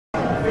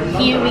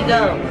Here we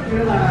go.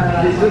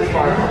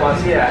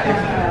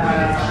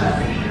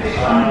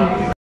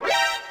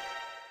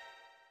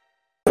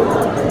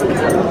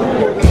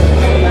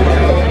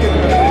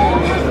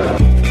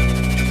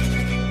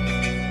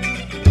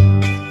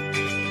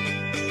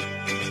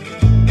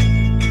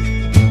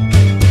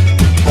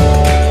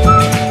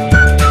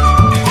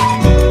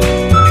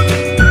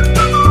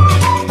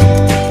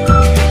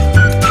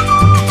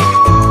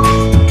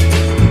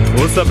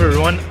 What's up,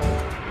 everyone?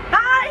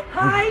 Hi!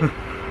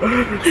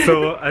 Hi!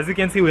 So, as you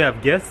can see, we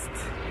have guests.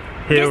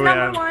 Here Guest we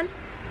number have one.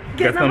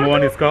 guest number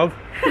one is called.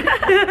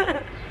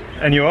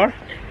 And you are?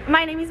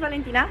 My name is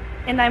Valentina,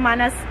 and I'm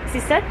Anna's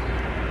sister.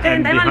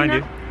 And I'm behind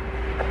Alina. you?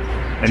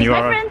 And She's you my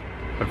are friend.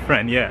 a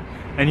friend, yeah.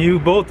 And you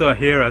both are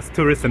here as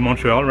tourists in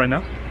Montreal right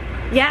now?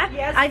 Yeah?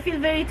 Yes. I feel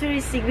very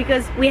touristic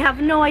because we have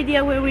no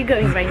idea where we're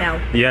going right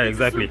now. Yeah,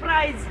 exactly.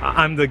 Surprise!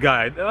 I'm the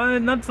guide.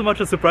 Not so much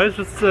a surprise,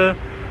 just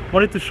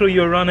wanted to show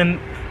you around. And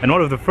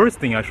one of the first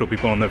things I show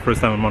people on their first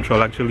time in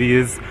Montreal actually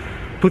is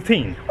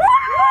Poutine.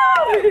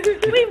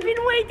 We've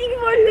been waiting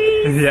for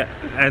this! Yeah,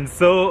 and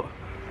so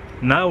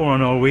now we're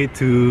on our way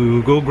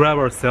to go grab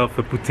ourselves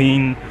a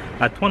poutine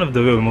at one of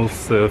the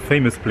most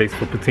famous places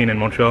for poutine in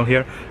Montreal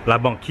here, La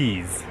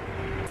Banquise.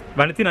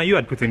 Valentina, you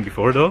had poutine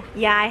before though?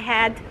 Yeah, I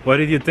had. What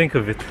did you think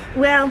of it?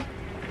 Well,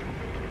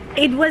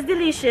 it was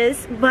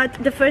delicious, but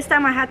the first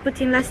time I had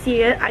poutine last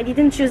year, I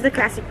didn't choose the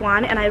classic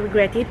one, and I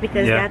regret it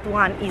because that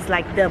one is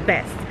like the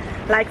best.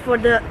 Like for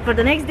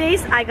the next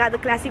days, I got the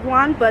classic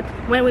one, but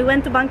when we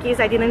went to Banquise,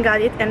 I didn't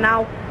got it, and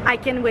now I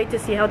can't wait to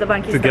see how the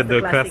Banquise To get the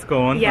classic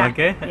classical one, yeah.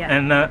 okay? Yeah.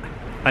 And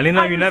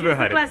Alina, you never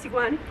had the it. classic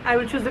one. I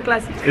will choose the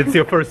classic. It's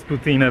your first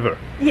poutine ever.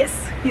 Yes,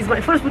 it's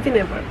my first poutine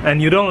ever.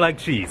 And you don't like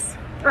cheese.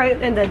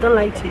 Right, and I don't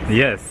like cheese.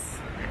 Yes.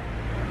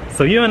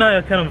 So you and I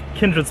are kind of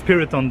kindred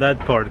spirit on that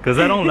part, because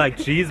I don't like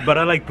cheese, but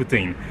I like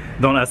poutine.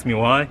 Don't ask me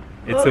why.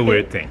 It's a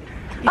weird thing.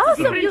 Oh,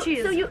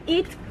 cheese. so you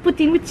eat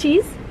poutine with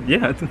cheese?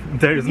 Yeah,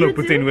 there is no You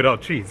poutine do?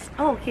 without cheese.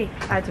 Oh, okay.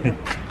 I don't know.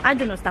 I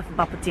don't know stuff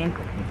about poutine.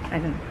 I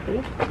don't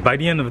know. By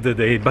the end of the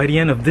day, by the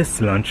end of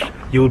this lunch,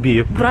 you will be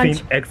a poutine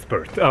Brunch.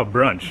 expert. Oh,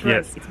 brunch,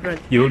 yes. It's brunch.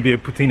 You will be a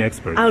poutine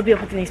expert. I'll be a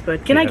poutine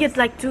expert. Can I Yes. get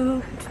like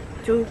two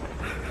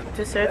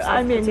serves I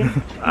of mean,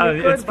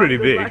 poutine? It's pretty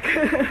big.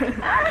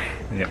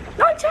 Yeah.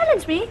 Don't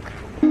challenge me.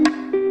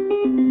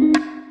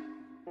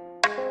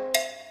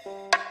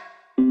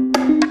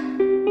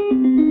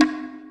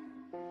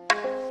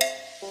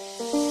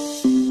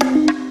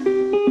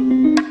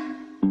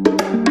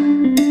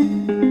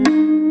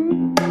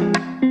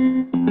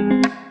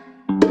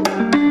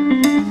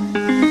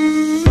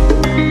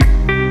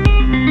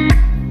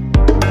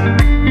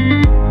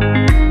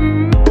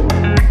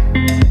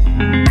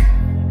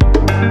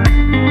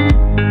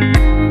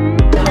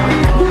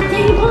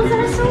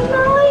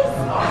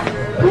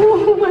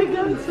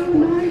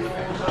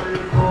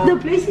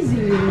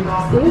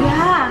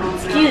 Yeah,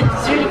 it's cute.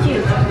 It's really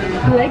cute.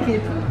 I like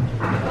it.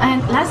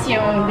 And last year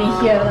when we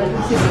were here,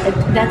 this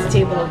is that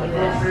table over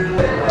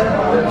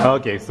there.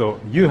 Okay, so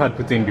you had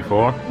poutine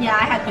before. Yeah,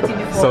 I had poutine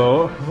before.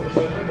 So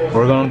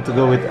we're going to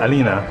go with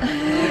Alina,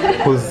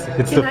 who's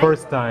it's the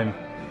first time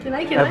Can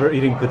I? ever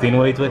eating poutine.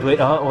 Wait.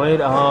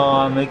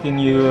 Oh, I'm making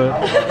you.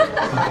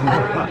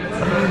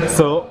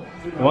 So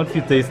once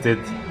you taste it,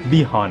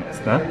 be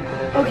honest, huh?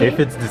 Okay. If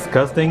it's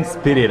disgusting,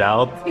 spit it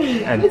out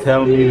and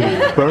tell me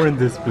to burn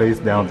this place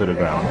down to the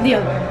ground.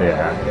 Deal.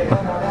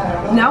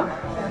 Yeah. Now?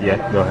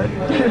 Yeah, go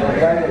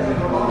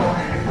ahead.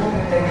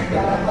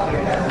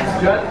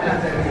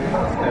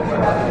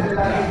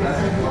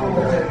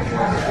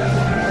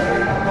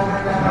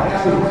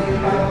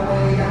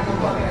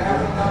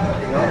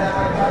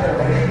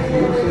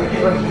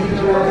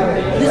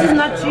 This is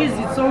not cheese,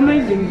 it's so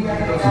amazing.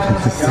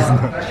 This is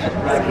not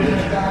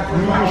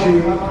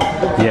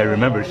Yeah,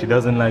 remember, she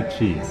doesn't like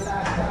cheese.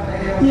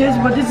 Yes,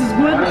 but this is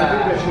good.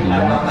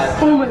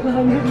 Oh my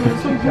god,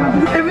 it's so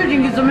good.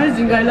 Everything is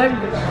amazing, I like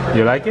it.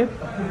 You like it?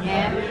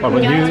 Yeah. Oh,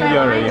 but you try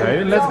already mine? had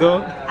it. Let's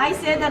go. I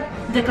said that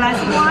the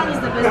classic one is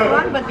the best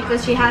one, but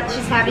because she's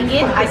having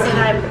it, I said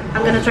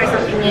I'm gonna try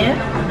something new,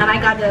 and I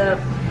got the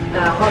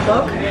hot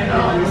dog.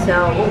 So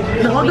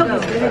The hot dog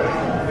is great.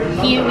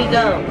 here we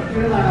go.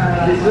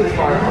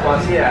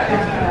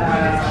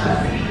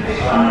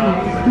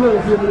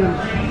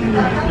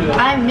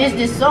 I miss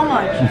this so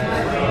much.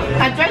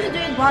 I tried to do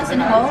it once in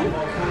home.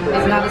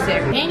 It's not the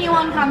same.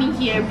 Anyone coming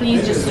here,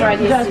 please just try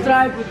this. Just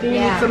try poutine,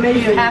 Yeah, it's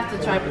amazing. you have to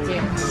try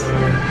poutine.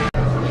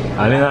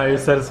 Alina, are you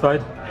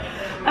satisfied?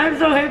 I'm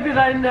so happy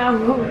right now.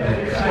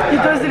 It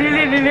was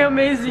really, really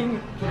amazing.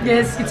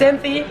 Yes, it's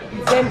empty.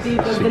 It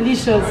was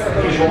delicious.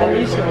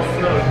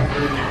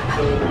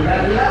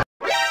 Delicious.